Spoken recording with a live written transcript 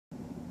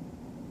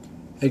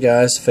Hey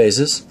guys,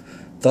 Phases.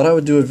 Thought I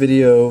would do a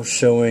video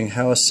showing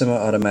how a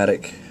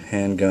semi-automatic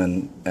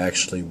handgun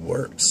actually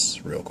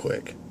works real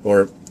quick.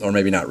 Or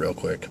maybe not real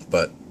quick,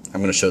 but I'm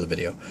going to show the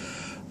video.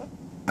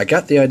 I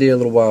got the idea a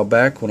little while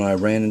back when I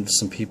ran into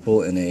some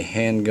people in a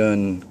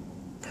handgun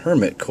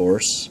permit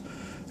course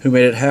who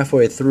made it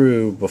halfway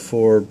through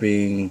before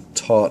being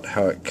taught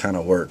how it kind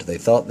of worked. They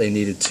thought they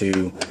needed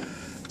to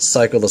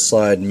cycle the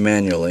slide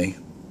manually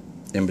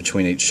in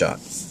between each shot.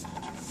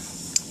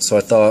 So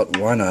I thought,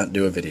 why not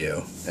do a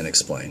video and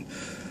explain.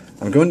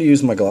 I'm going to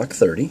use my Glock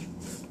 30.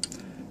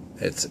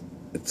 It's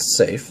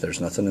safe.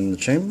 There's nothing in the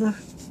chamber.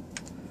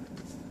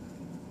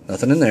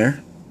 Nothing in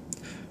there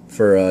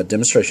for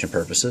demonstration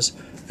purposes.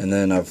 And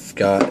then I've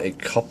got a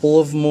couple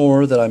of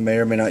more that I may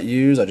or may not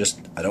use. I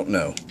don't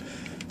know.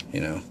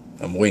 You know,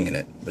 I'm winging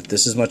it. But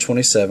this is my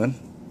 27.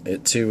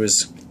 It too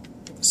is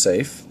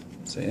safe.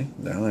 See,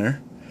 down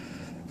there.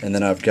 And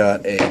then I've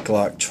got a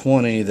Glock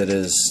 20 that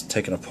is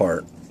taken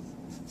apart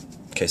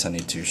in case I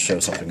need to show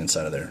something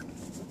inside of there.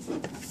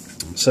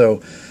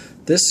 So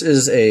this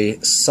is a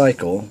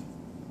cycle.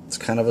 It's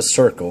kind of a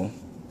circle,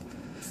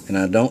 and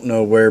I don't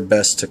know where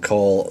best to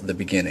call the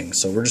beginning.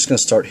 So we're just going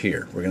to start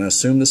here. We're going to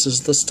assume this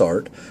is the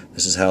start.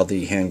 This is how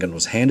the handgun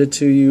was handed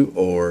to you,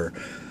 or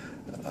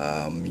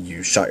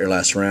you shot your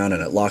last round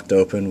and it locked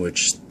open,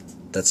 which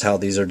that's how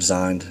these are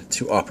designed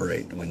to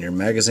operate. When your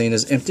magazine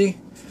is empty,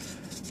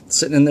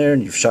 sitting in there,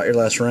 and you've shot your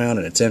last round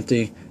and it's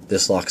empty,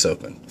 this locks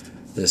open.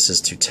 This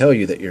is to tell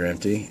you that you're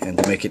empty and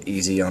to make it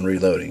easy on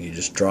reloading. You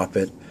just drop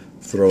it,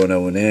 throw an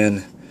Owen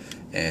in,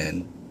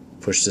 and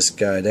push this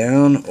guy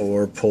down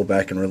or pull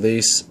back and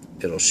release.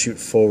 It'll shoot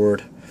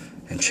forward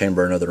and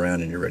chamber another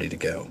round and you're ready to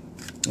go.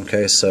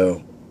 Okay,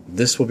 so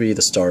this will be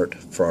the start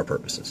for our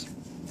purposes.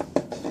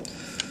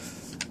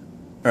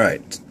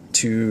 Alright,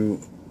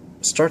 to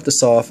start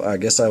this off, I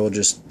guess I will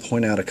just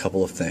point out a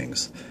couple of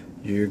things.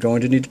 You're going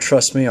to need to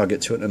trust me, I'll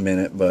get to it in a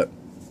minute, but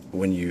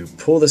when you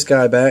pull this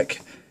guy back,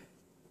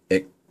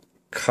 it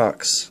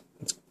cocks,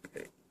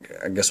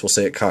 I guess we'll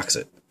say it cocks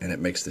it, and it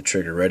makes the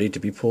trigger ready to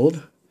be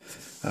pulled.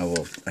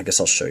 I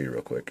guess I'll show you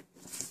real quick.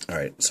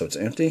 Alright, so it's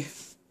empty.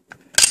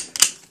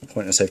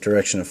 Point in a safe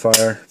direction and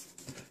fire.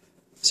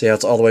 See how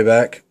it's all the way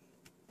back?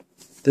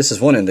 This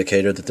is one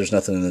indicator that there's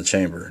nothing in the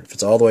chamber. If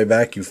it's all the way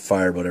back, you've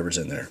fired whatever's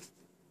in there.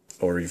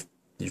 Or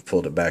you've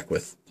pulled it back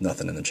with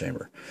nothing in the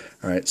chamber.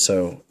 Alright,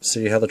 so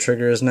see how the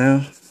trigger is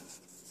now?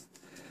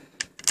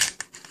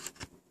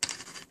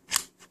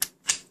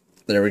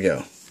 There we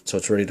go. So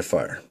it's ready to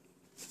fire.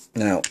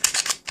 Now,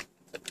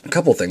 a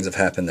couple things have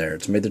happened there.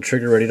 It's made the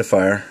trigger ready to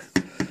fire,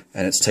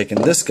 and it's taken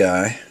this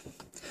guy.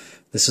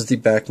 This is the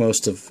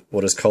backmost of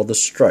what is called the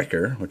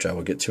striker, which I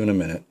will get to in a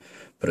minute,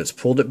 but it's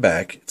pulled it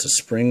back. It's a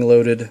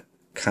spring-loaded,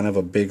 kind of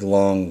a big,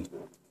 long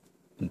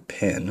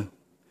pin.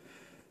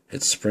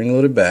 It's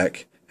spring-loaded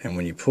back, and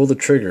when you pull the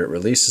trigger, it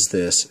releases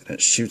this, and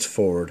it shoots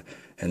forward,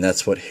 and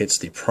that's what hits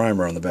the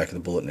primer on the back of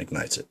the bullet and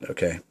ignites it,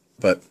 okay?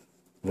 But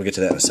we'll get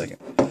to that in a second.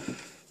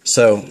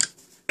 So,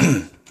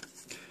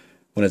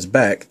 when it's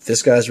back,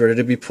 this guy's ready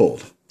to be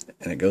pulled,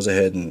 and it goes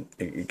ahead and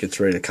it gets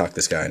ready to cock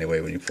this guy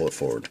anyway when you pull it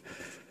forward.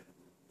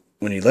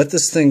 When you let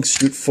this thing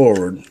shoot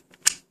forward,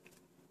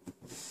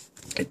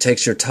 it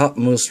takes your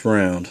topmost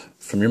round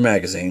from your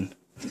magazine.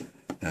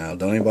 Now,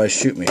 don't anybody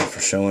shoot me for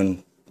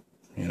showing,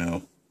 you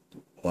know,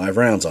 live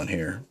rounds on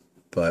here,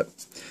 but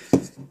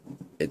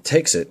it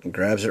takes it and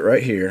grabs it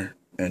right here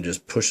and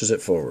just pushes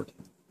it forward,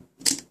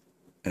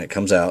 and it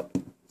comes out.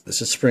 This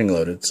is spring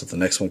loaded, so the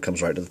next one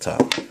comes right to the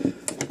top,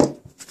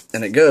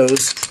 and it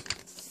goes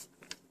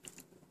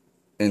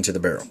into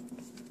the barrel.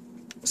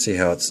 See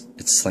how it's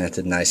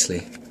slanted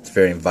nicely? It's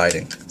very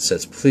inviting. It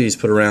says, please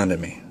put a round in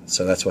me.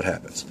 So that's what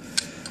happens.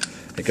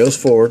 It goes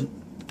forward,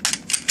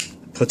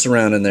 puts a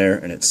round in there,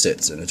 and it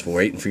sits, and it's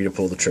waiting for you to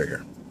pull the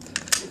trigger.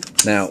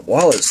 Now,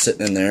 while it's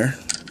sitting in there,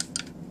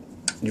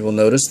 you will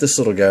notice this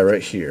little guy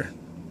right here.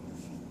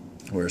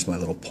 Where's my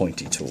little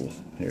pointy tool?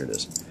 Here it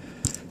is.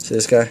 See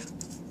this guy?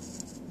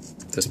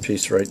 This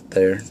piece right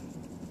there?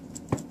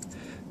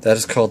 That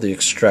is called the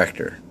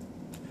extractor.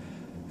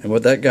 And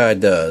what that guy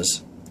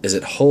does is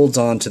it holds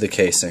on to the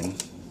casing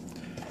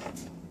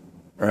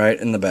right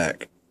in the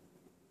back.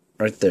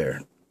 Right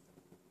there.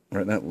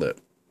 Right in that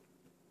lip.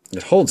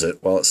 It holds it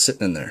while it's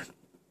sitting in there.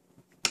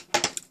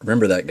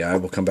 Remember that guy.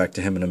 We'll come back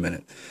to him in a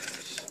minute.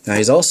 Now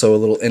he's also a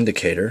little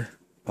indicator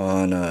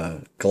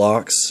on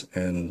Glocks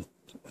and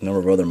a number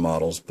of other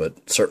models,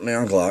 but certainly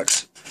on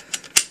Glocks.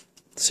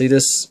 See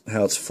this,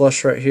 how it's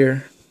flush right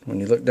here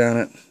when you look down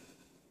it?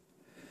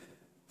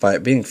 By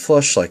it being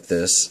flush like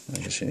this, I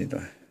guess you need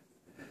to,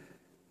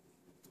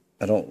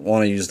 I don't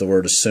want to use the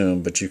word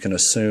assume, but you can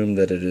assume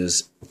that it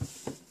is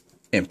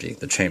empty.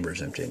 The chamber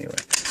is empty anyway.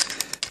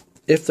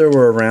 If there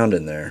were a round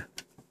in there,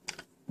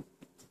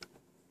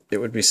 it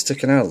would be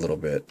sticking out a little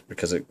bit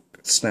because it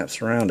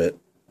snaps around it,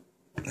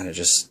 and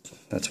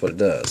that's what it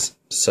does.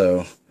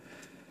 So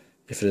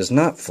if it is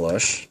not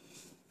flush,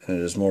 and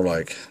it is more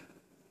like,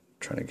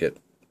 trying to get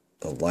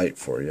the light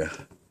for you.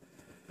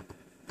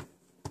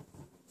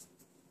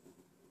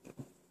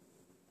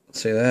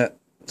 See that?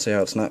 See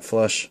how it's not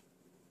flush?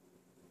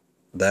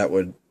 That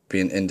would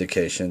be an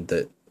indication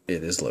that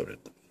it is loaded.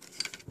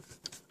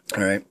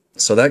 Alright,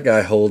 so that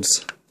guy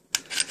holds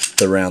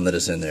the round that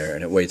is in there,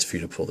 and it waits for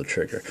you to pull the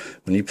trigger.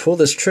 When you pull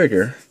this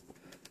trigger,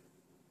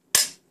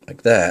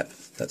 like that,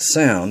 that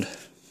sound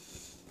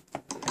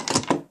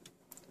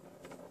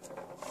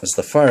is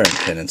the firing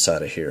pin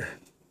inside of here,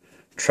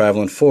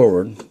 traveling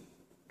forward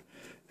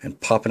and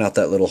popping out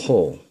that little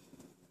hole.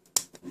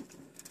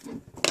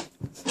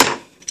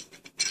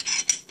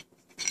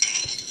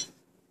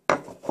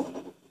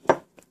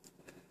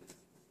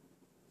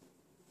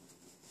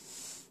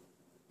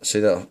 See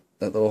that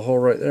little hole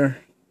right there?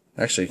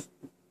 Actually,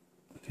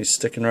 he's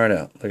sticking right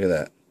out. Look at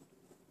that.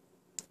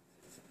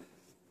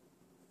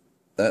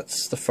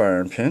 That's the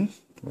firing pin,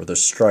 or the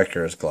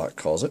striker as Glock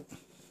calls it.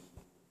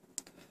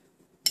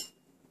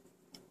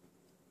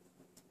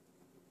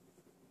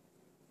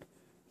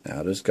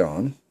 Now it is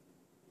gone.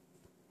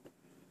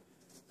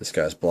 This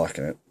guy's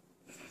blocking it.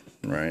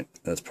 Right?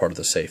 That's part of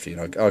the safety.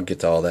 And I'll get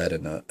to all that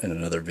in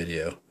another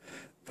video.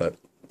 But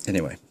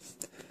anyway.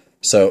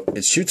 So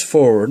it shoots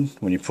forward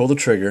when you pull the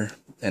trigger,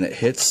 and it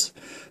hits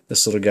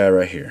this little guy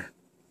right here.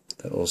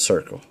 That little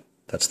circle.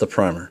 That's the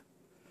primer.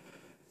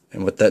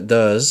 And what that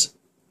does,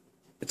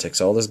 it takes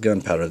all this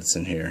gunpowder that's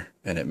in here,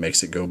 and it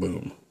makes it go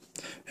boom.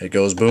 It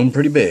goes boom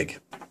pretty big.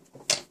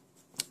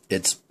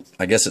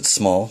 I guess it's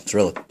small. It's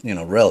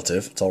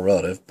relative. It's all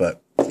relative,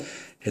 but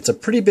it's a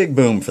pretty big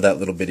boom for that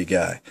little bitty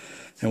guy.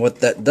 And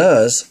what that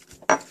does,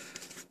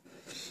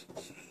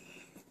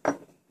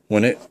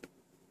 when it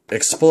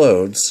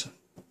explodes,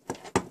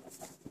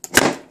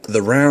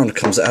 the round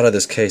comes out of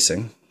this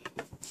casing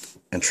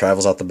and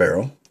travels out the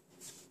barrel.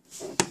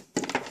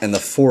 And the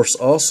force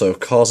also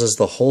causes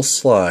the whole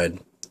slide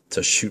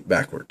to shoot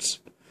backwards.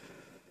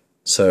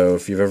 So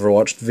if you've ever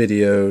watched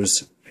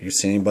videos, if you've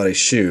seen anybody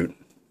shoot,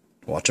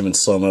 watch them in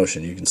slow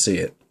motion, you can see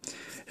it.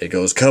 It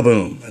goes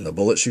kaboom, and the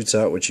bullet shoots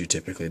out, which you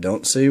typically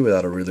don't see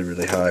without a really,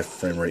 really high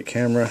frame rate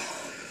camera.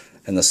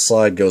 And the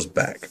slide goes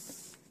back.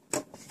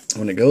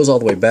 When it goes all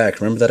the way back,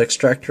 remember that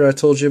extractor I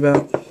told you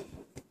about?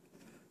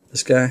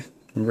 This guy?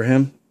 Remember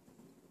him?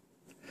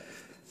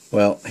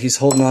 Well, he's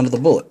holding on to the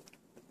bullet,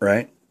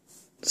 right?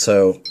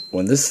 So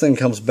when this thing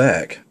comes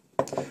back,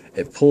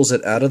 it pulls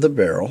it out of the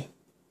barrel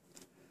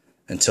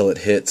until it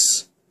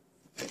hits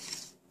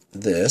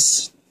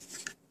this,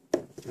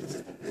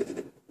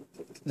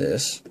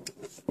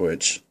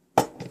 which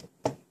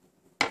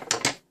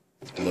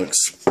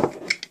looks,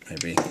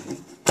 maybe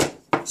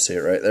see it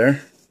right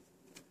there.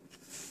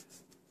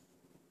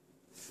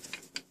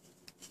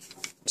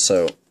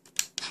 So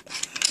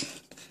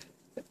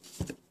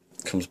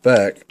comes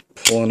back,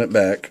 pulling it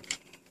back,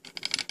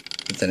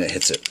 but then it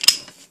hits it.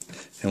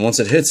 And once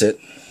it hits it,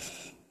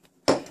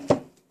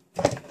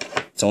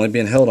 it's only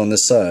being held on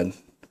this side,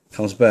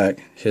 comes back,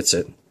 hits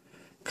it,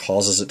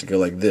 causes it to go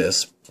like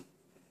this,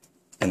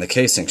 and the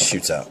casing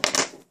shoots out.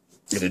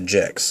 It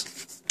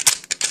ejects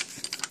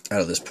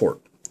out of this port.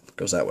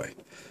 Goes that way.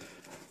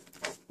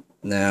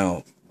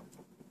 Now,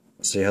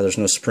 see how there's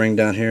no spring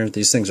down here?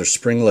 These things are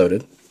spring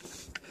loaded.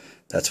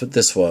 That's what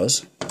this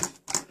was.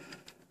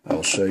 I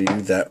will show you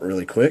that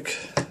really quick.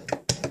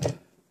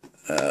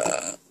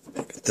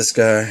 Look at this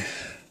guy.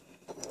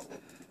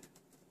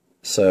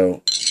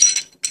 So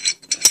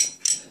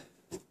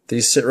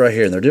these sit right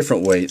here, and they're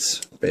different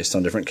weights based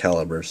on different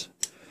calibers.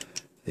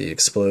 The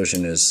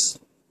explosion is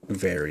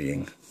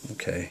varying.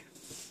 Okay,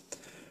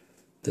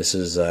 this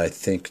is, I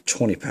think,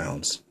 20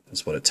 pounds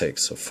is what it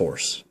takes of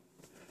force.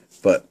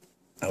 But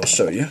I will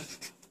show you.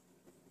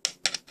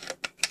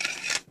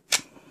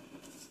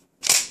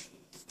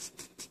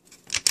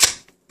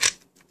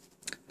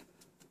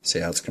 See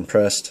how it's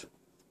compressed?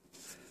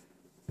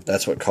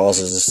 That's what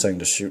causes this thing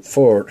to shoot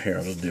forward. Here,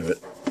 I'll just do it.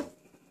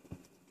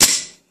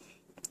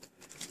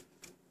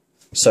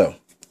 So,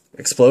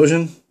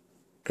 explosion,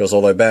 goes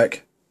all the way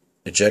back,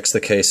 ejects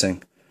the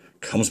casing,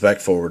 comes back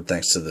forward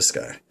thanks to this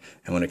guy.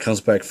 And when it comes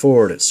back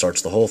forward, it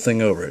starts the whole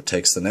thing over. It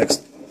takes the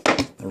next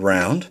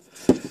round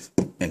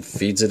and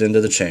feeds it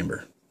into the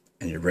chamber.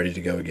 And you're ready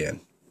to go again.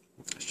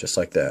 It's just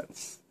like that.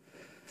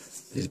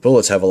 These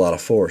bullets have a lot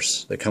of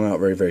force. They come out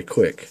very, very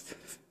quick.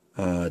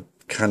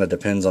 Kind of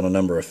depends on a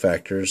number of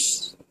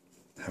factors.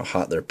 How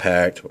hot they're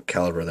packed, what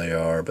caliber they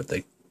are. But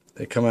they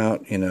come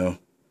out,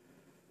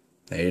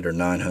 800 or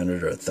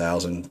 900 or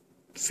 1,000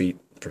 feet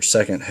per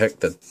second. Heck,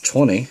 the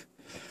 20,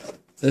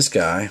 this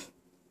guy,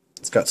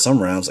 it's got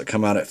some rounds that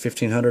come out at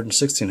 1,500 and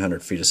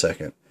 1,600 feet a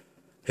second.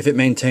 If it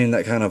maintained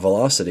that kind of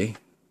velocity,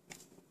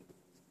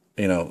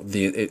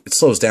 it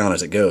slows down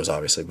as it goes,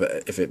 obviously,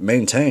 but if it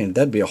maintained,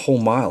 that'd be a whole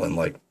mile in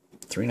like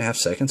 3.5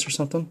 seconds or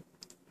something.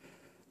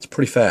 It's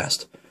pretty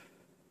fast.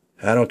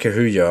 I don't care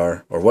who you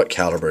are or what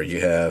caliber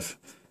you have,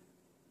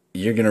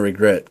 you're going to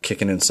regret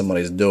kicking in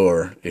somebody's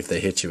door if they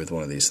hit you with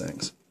one of these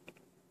things.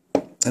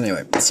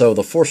 Anyway, so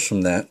the force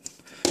from that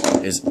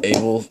is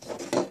able,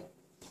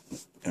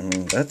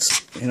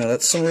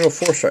 that's some real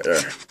force right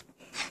there.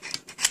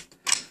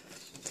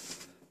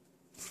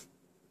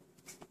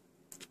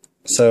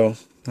 So,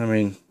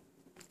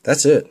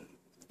 that's it.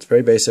 It's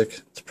very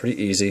basic. It's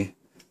pretty easy.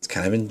 It's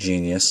kind of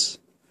ingenious.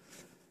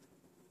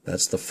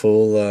 That's the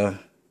full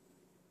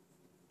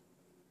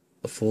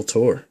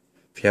tour.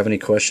 If you have any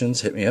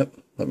questions, hit me up.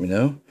 Let me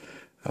know.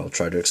 I will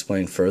try to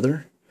explain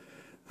further.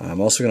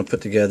 I'm also going to put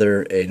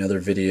together another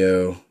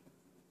video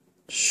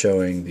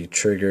showing the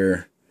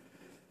trigger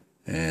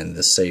and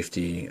the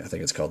safety. I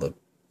think it's called the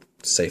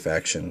safe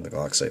action, the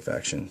Glock safe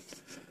action.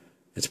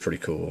 It's pretty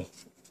cool.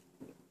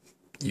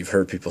 You've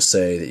heard people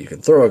say that you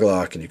can throw a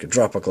Glock and you can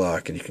drop a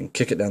Glock and you can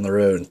kick it down the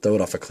road and throw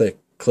it off a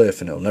cliff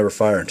and it'll never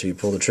fire until you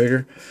pull the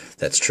trigger.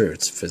 That's true.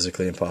 It's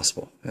physically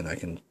impossible, and I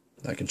can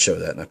show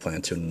that, and I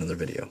plan to in another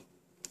video.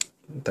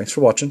 Thanks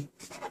for watching.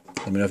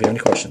 Let me know if you have any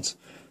questions.